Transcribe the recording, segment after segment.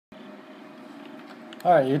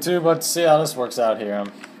Alright, YouTube, let's see how this works out here.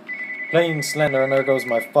 I'm playing Slender, and there goes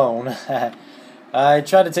my phone. I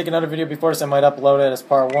tried to take another video before this. I might upload it as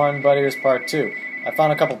part 1, but here's part 2. I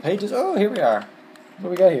found a couple pages. Oh, here we are. What do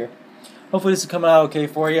we got here? Hopefully this is coming out okay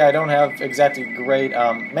for you. I don't have exactly great...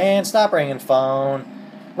 man, stop ringing phone.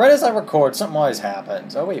 Right as I record, something always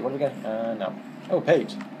happens. Oh, wait, what do we got? No. Oh,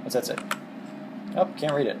 page. What's that say? Oh,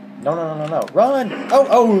 can't read it. No. Run!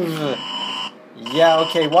 Oh! Yeah,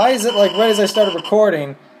 okay, why is it like right as I started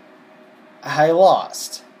recording, I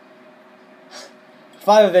lost?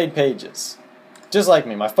 5 of 8 pages. Just like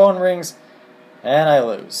me, my phone rings, and I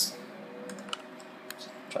lose.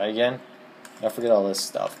 Try again. I forget all this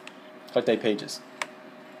stuff. Collect 8 pages.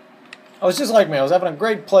 I was just like me, I was having a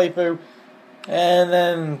great playthrough, and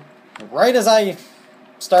then right as I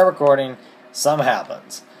start recording, something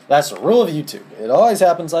happens. That's the rule of YouTube. It always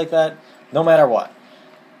happens like that, no matter what.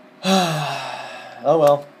 Oh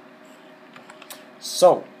well.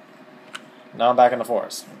 So, now I'm back in the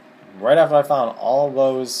forest. Right after I found all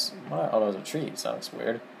those... What? Oh, those are trees. That looks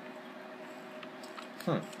weird.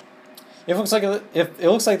 It looks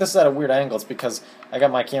like this is at a weird angle. It's because I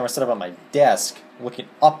got my camera set up on my desk, looking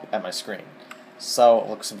up at my screen. So it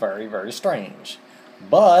looks very, very strange.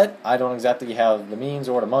 But I don't exactly have the means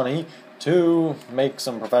or the money to make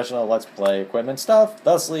some professional Let's Play equipment stuff.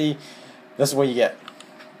 Thusly, this is what you get.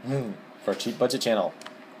 For a cheap budget channel,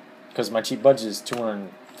 because my cheap budget is $250,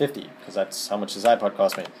 because that's how much this iPod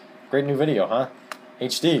cost me. Great new video, huh?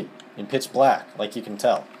 HD in pitch black, like you can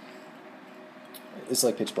tell. It's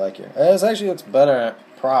like pitch black here. It actually looks better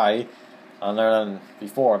probably on there than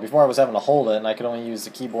before. Before I was having to hold it, and I could only use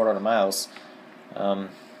the keyboard or the mouse.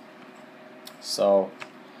 So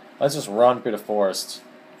let's just run through the forest,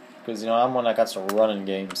 because I'm one that got to run in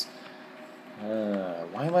games.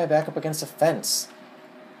 Why am I back up against a fence?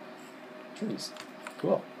 Trees.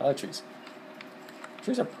 Cool. I like trees.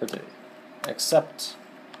 Trees are pretty. Except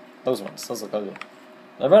those ones. Those look ugly.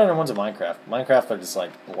 They're better than ones in Minecraft. Minecraft are just like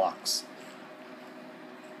blocks.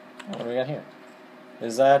 Oh, what do we got here?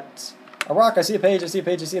 Is that a rock? I see a page. I see a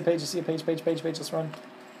page. I see a page. I see a page. Page. Let's run.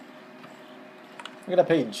 Look at that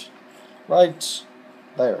page. Right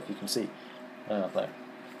there, if you can see. There.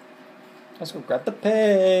 Let's go grab the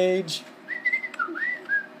page.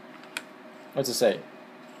 What's it say?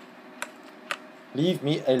 Leave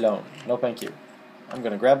me alone. No, thank you. I'm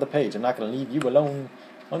gonna grab the page. I'm not gonna leave you alone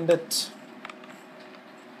one bit.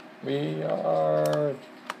 We are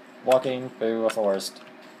walking through a forest.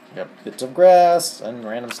 We got bits of grass and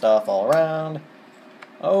random stuff all around.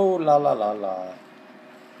 Oh, la la la la.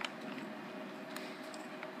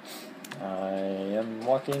 I am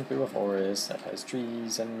walking through a forest that has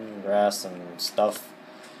trees and grass and stuff.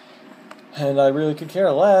 And I really could care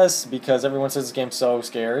less, because everyone says this game's so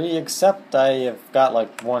scary, except I have got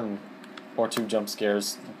like 1 or 2 jump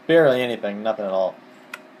scares. Barely anything, nothing at all.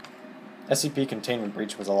 SCP Containment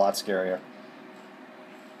Breach was a lot scarier.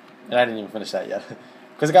 And I didn't even finish that yet.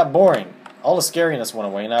 Because it got boring. All the scariness went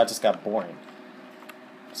away, now it just got boring.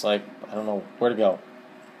 It's like, I don't know where to go.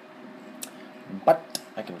 But,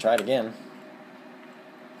 I can try it again.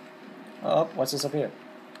 Oh, what's this up here?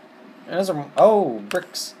 Oh,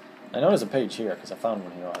 bricks. I know there's a page here, because I found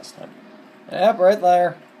one here last time. Yep, right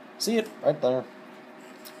there. See it? Right there.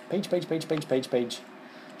 Page.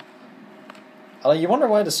 You wonder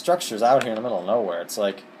why the structure's out here in the middle of nowhere. It's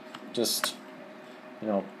like, just,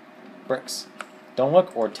 bricks. Don't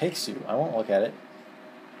look, or it takes you. I won't look at it.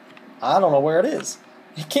 I don't know where it is.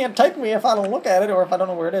 You can't take me if I don't look at it, or if I don't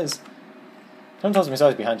know where it is. Someone tells me it's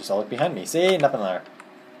always behind you, so I'll look behind me. See? Nothing there.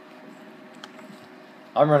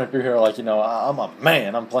 I'm running through here like, I'm a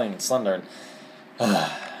man. I'm playing Slender.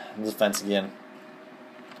 And the fence again.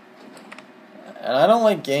 And I don't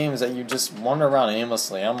like games that you just wander around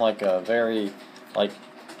aimlessly. I'm like a very,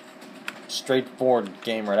 straightforward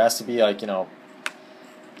gamer. It has to be like,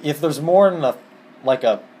 if there's more than a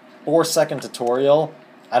 4-second tutorial,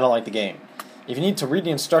 I don't like the game. If you need to read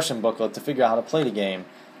the instruction booklet to figure out how to play the game,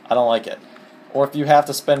 I don't like it. Or if you have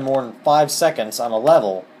to spend more than 5 seconds on a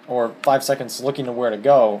level, or 5 seconds looking to where to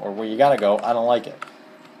go, or where you gotta go, I don't like it.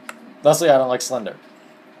 Thusly, I don't like Slender.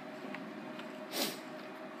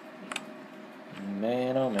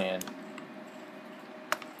 Man, oh man.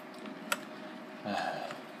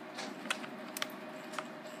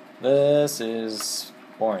 This is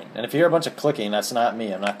boring. And if you hear a bunch of clicking, that's not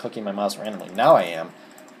me. I'm not clicking my mouse randomly. Now I am.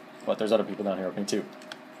 But there's other people down here with me too.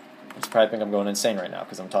 I probably think I'm going insane right now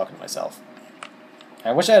because I'm talking to myself.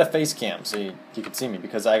 I wish I had a face cam so you could see me,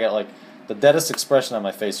 because I got the deadest expression on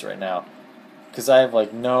my face right now. Because I have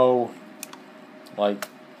no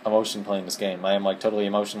emotion playing this game. I am totally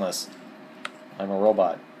emotionless. I'm a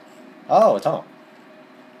robot. Oh, a tunnel.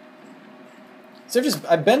 So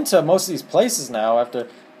I've been to most of these places now after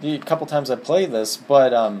the couple times I played this,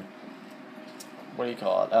 but what do you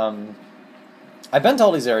call it? I've been to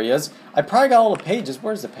all these areas. I probably got all the pages.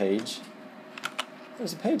 Where's the page?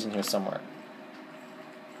 There's a page in here somewhere.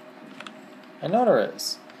 I know there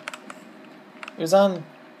is. It was on...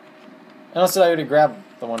 Unless did I already grab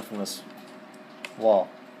the one from this wall?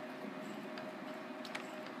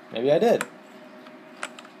 Maybe I did.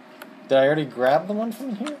 Did I already grab the one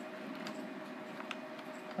from here?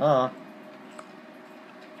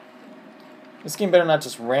 This game better not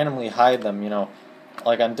just randomly hide them, you know,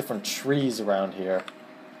 like on different trees around here.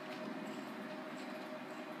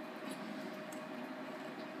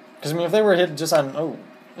 Because, I mean, if they were hidden just on... Oh,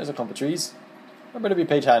 there's a clump of trees. There better be a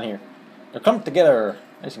page hiding here. They're clumped together.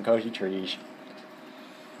 Nice and cozy trees.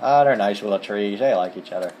 Ah, they're nice little trees. They like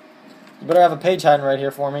each other. You better have a page hiding right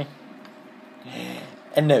here for me.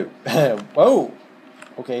 And no. Whoa!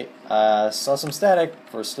 Okay, saw some static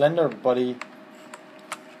for Slender, buddy.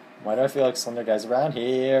 Why do I feel like Slender guy's around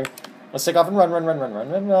here? Let's take off and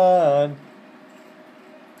run.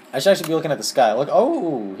 I should actually be looking at the sky. Look,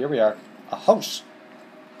 oh, here we are. A house.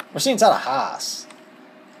 We're seeing inside a house.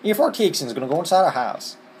 E4 Keakson's gonna go inside a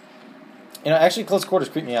house. You know, actually close quarters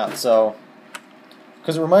creep me out, so...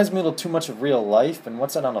 Because it reminds me a little too much of real life, and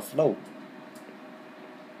what's that on a float?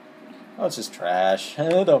 Oh, it's just trash.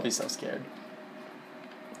 Don't be so scared.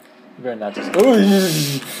 You better not just...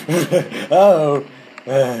 Oh!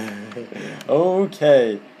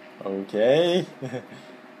 Okay. Okay.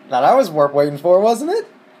 Now that was warp waiting for, wasn't it?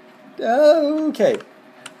 Okay.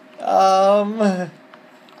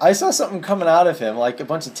 I saw something coming out of him, like a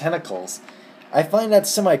bunch of tentacles. I find that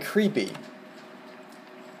semi-creepy.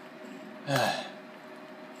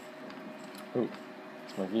 Ooh,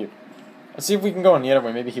 that's my view. Let's see if we can go in the other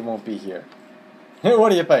way. Maybe he won't be here. What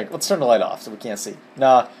do you think? Let's turn the light off so we can't see.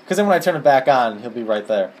 Nah, because then when I turn it back on, he'll be right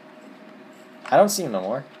there. I don't see him no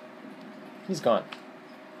more. He's gone.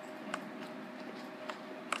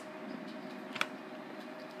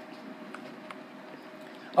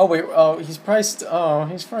 Oh wait, oh he's probably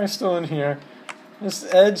still in here. This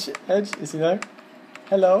Edge, is he there?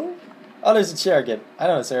 Hello? Oh, there's a chair again. I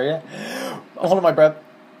know this area. I'm holding my breath.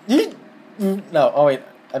 No, oh wait,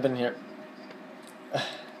 I've been here.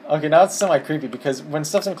 Okay, now it's semi-creepy because when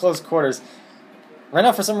stuff's in close quarters, right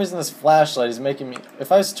now for some reason this flashlight is making me,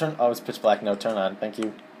 if I was to turn, oh it's pitch black, no, turn on, thank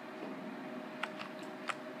you.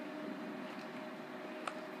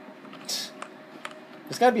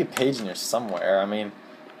 There's gotta be a page in here somewhere, I mean,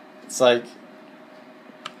 it's like,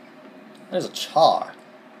 there's a chair.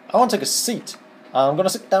 I want to take a seat. I'm gonna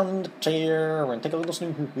sit down in the chair and take a little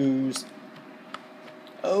snooze.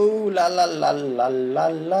 Oh la la la la la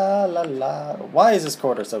la la la. Why is this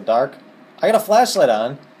quarter so dark? I got a flashlight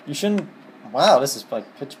on. You shouldn't. Wow, this is like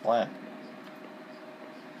pitch black.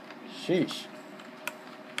 Sheesh.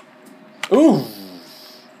 Ooh.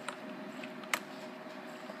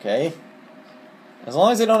 Okay. As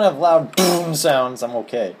long as they don't have loud boom sounds, I'm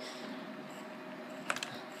okay.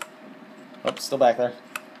 Oh, still back there.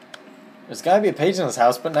 There's gotta be a page in this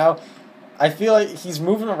house, but now I feel like he's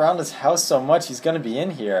moving around this house so much he's gonna be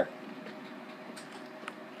in here.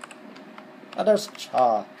 Oh, there's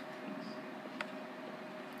Cha.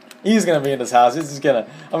 He's gonna be in this house. He's just gonna.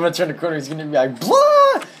 I'm gonna turn the corner. He's gonna be like,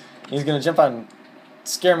 blah! He's gonna jump out and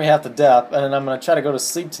scare me half to death, and then I'm gonna try to go to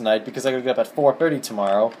sleep tonight because I gotta get up at 4:30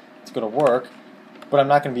 tomorrow to go to work. But I'm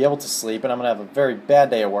not gonna be able to sleep, and I'm gonna have a very bad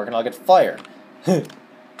day at work, and I'll get fired.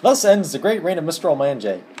 Thus ends the great reign of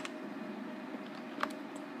mroldmanj.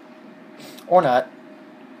 Or not.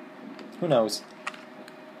 Who knows?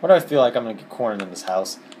 Why do I feel like I'm going to get cornered in this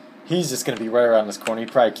house? He's just going to be right around this corner. He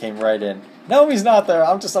probably came right in. No, he's not there.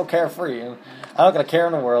 I'm just so carefree. I'm not going to care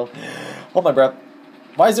in the world. Hold my breath.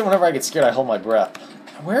 Why is it whenever I get scared I hold my breath?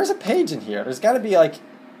 Where's a page in here? There's got to be like...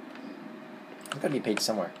 There's got to be a page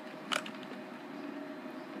somewhere.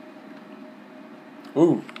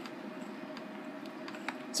 Ooh.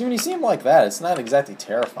 See, when you see him like that, it's not exactly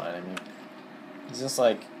terrifying. I mean, he's just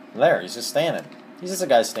like... There, he's just standing. He's just a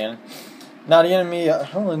guy standing. Now the enemy,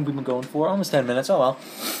 how long have we been going for? Almost 10 minutes, oh well.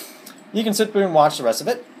 You can sit there and watch the rest of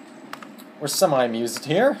it. We're semi-amused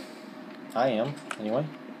here. I am, anyway.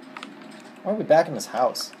 Why are we back in this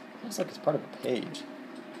house? Looks like it's part of a page.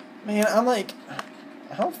 Man, I'm like,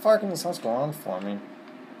 how far can this house go on for? I mean,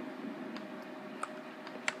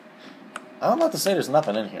 I'm about to say there's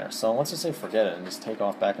nothing in here, so let's just say forget it and just take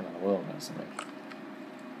off back into the wilderness.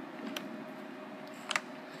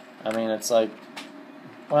 I mean, it's like,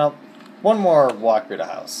 well, one more walk through the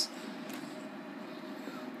house.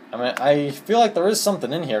 I mean, I feel like there is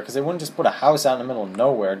something in here, because they wouldn't just put a house out in the middle of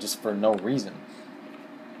nowhere just for no reason.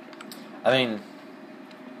 I mean,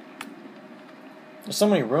 There's so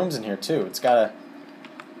many rooms in here too. It's gotta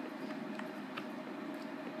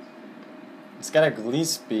at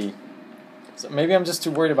least be. So maybe I'm just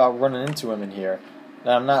too worried about running into him in here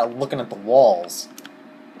that I'm not looking at the walls.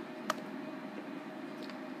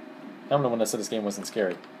 I'm the one that said this game wasn't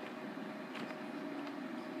scary.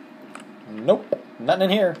 Nope, nothing in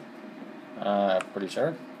here. Pretty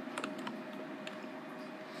sure.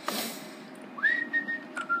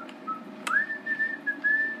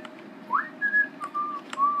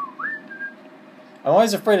 I'm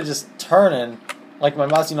always afraid of just turning, like my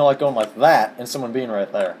mouse, you know, like going like that, and someone being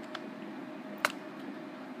right there.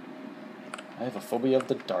 I have a phobia of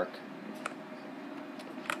the dark.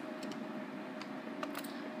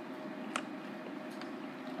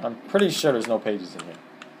 I'm pretty sure there's no pages in here.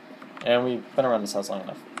 And we've been around this house long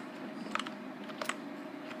enough.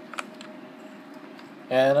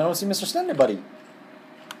 And I don't see Mr. Slender, buddy.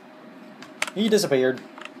 He disappeared.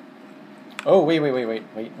 Oh, wait.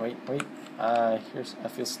 I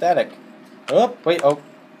feel static. Oh, wait, oh.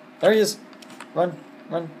 There he is. Run.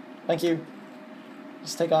 Thank you.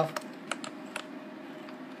 Just take off.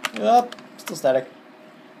 Up. Still static.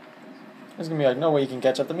 There's gonna be like, no way you can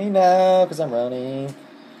catch up to me now, because I'm running.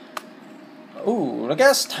 Ooh, the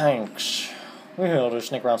gas tanks. We'll just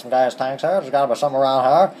sneak around some gas tanks here. There's gotta be something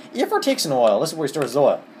around here. If we're taking oil, this is where he stores his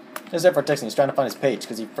oil. This is Effort Texan. He's trying to find his page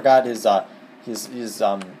because he forgot his what is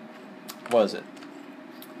it?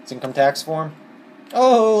 His income tax form.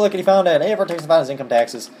 Oh, look, he found it. Effort Texan found his income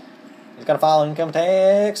taxes. He's gotta file income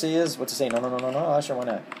taxes. What's it say? No. Sure, why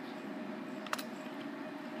not?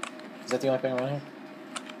 Is that the only thing around here?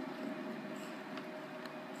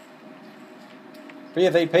 3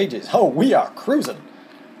 of 8 pages. Oh, we are cruising.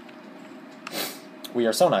 We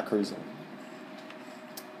are so not cruising.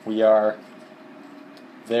 We are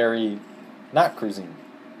very not cruising.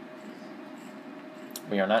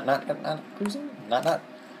 We are not cruising? Not.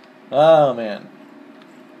 Oh, man.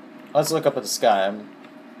 Let's look up at the sky. I'm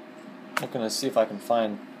looking to see if I can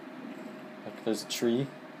find, like, there's a tree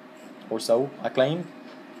or so, I claim.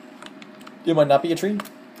 It might not be a tree.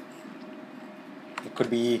 It could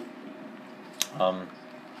be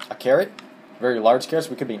a carrot, very large carrots.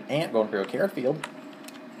 We could be an ant going through a carrot field.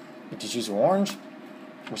 We could choose orange,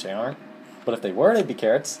 which they aren't. But if they were, they'd be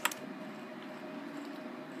carrots.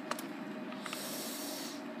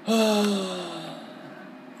 I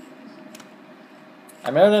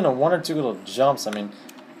mean, other than 1 or 2 little jumps, I mean,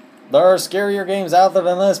 there are scarier games out there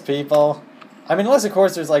than this, people. I mean, unless, of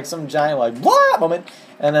course, there's like some giant, like, what moment,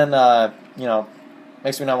 and then, you know,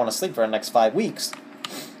 makes me not want to sleep for the next 5 weeks.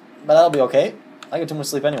 But that'll be okay. I get too much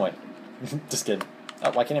sleep anyway. Just kidding.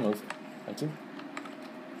 Oh, why can't I move? Thank you.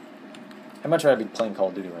 I'd much rather be playing Call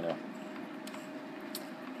of Duty right now.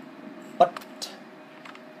 But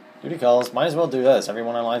duty calls. Might as well do this.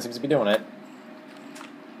 Everyone online seems to be doing it.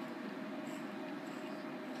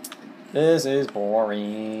 This is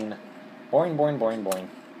boring. Boring.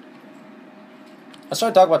 Let's try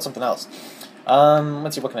to talk about something else.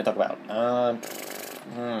 Let's see, what can I talk about?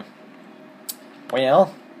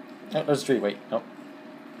 Well, oh, there's a tree. Wait, nope.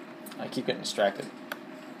 I keep getting distracted.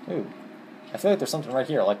 Ooh, I feel like there's something right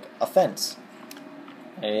here, like a fence.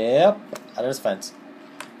 Yep, there's a fence.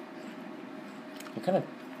 You're kind of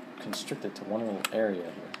constricted to one little area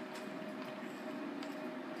here.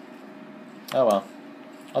 Oh well.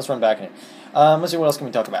 Let's run back in here. Let's see, what else can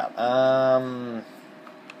we talk about?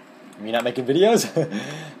 Me not making videos?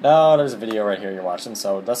 No, there's a video right here you're watching,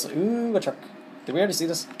 so that's... Ooh, a truck. Did we already see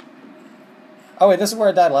this? Oh wait, this is where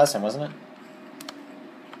I died last time, wasn't it?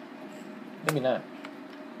 Maybe not.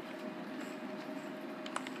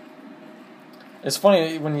 It's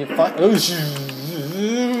funny when you find... Oh,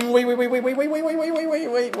 wait.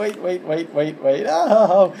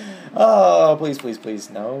 Oh, please,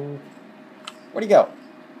 no. Where'd he go?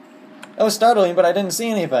 That was startling, but I didn't see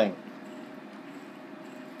anything.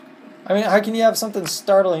 I mean, how can you have something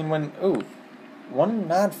startling when... Ooh, 1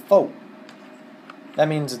 not folk. That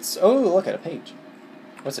means it's... Oh, look at a page.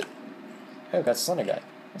 What's it? Oh, got Slender guy.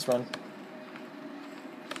 Let's run.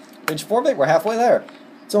 Page 4-bit, we're halfway there.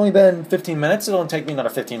 It's only been 15 minutes. It'll take me another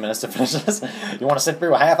 15 minutes to finish this. You want to sit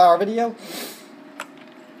through a half-hour video?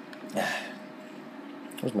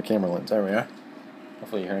 Where's my camera lens? There we are.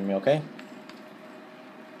 Hopefully you're hearing me okay.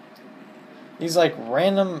 These, like,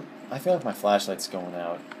 random... I feel like my flashlight's going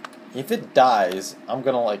out. If it dies, I'm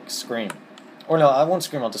gonna, like, scream. Or no, I won't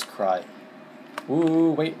scream, I'll just cry.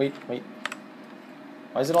 Ooh, wait.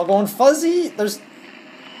 Why is it all going fuzzy? There's...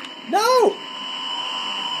 No!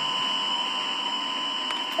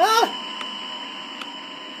 Ah!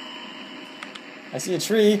 I see a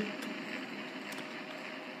tree.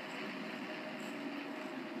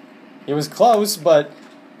 He was close, but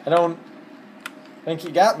I don't think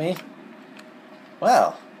he got me.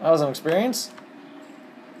 Wow, that was an experience.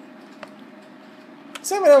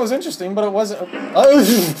 Some of that was interesting, but it wasn't.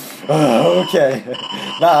 Okay.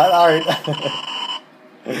 Nah, alright.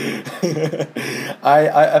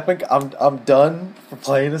 I think I'm done for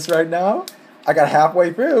playing this right now. I got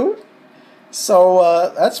halfway through.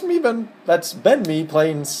 So that's been me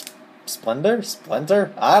playing Slender?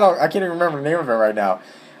 I can't even remember the name of it right now.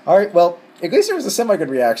 Alright, well, at least there was a semi-good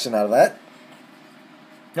reaction out of that.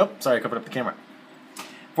 Nope, sorry, I covered up the camera.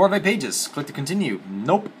 4 of 8 pages. Click to continue.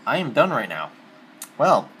 Nope, I am done right now.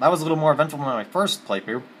 Well, that was a little more eventful than my first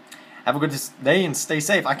playthrough. Have a good day and stay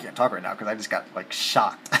safe. I can't talk right now because I just got, like,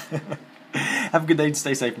 shocked. Have a good day and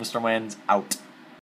stay safe. Mr. Man's out.